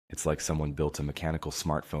It's like someone built a mechanical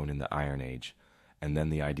smartphone in the Iron Age, and then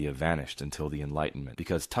the idea vanished until the Enlightenment,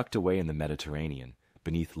 because tucked away in the Mediterranean,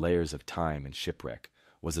 beneath layers of time and shipwreck,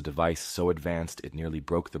 was a device so advanced it nearly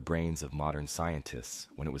broke the brains of modern scientists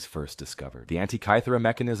when it was first discovered. The Antikythera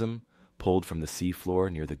mechanism, pulled from the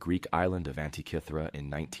seafloor near the Greek island of Antikythera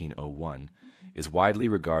in 1901, is widely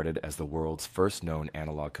regarded as the world's first known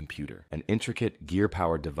analog computer, an intricate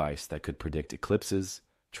gear-powered device that could predict eclipses,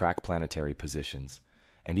 track planetary positions,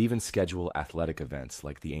 and even schedule athletic events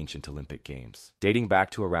like the ancient Olympic Games. Dating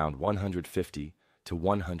back to around 150 to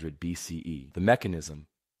 100 BCE, the mechanism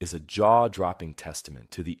is a jaw-dropping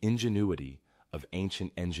testament to the ingenuity of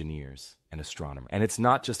ancient engineers and astronomers. And it's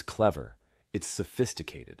not just clever, it's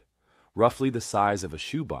sophisticated. Roughly the size of a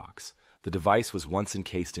shoebox, the device was once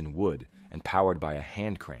encased in wood and powered by a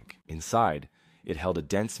hand crank. Inside, it held a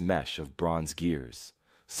dense mesh of bronze gears,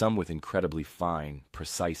 some with incredibly fine,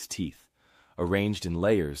 precise teeth, arranged in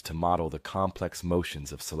layers to model the complex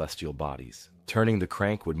motions of celestial bodies. Turning the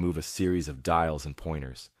crank would move a series of dials and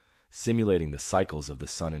pointers, simulating the cycles of the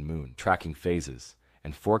sun and moon, tracking phases,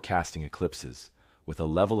 and forecasting eclipses with a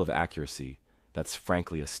level of accuracy that's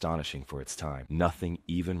frankly astonishing for its time. Nothing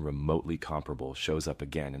even remotely comparable shows up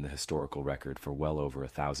again in the historical record for well over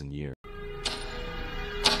 1,000 years.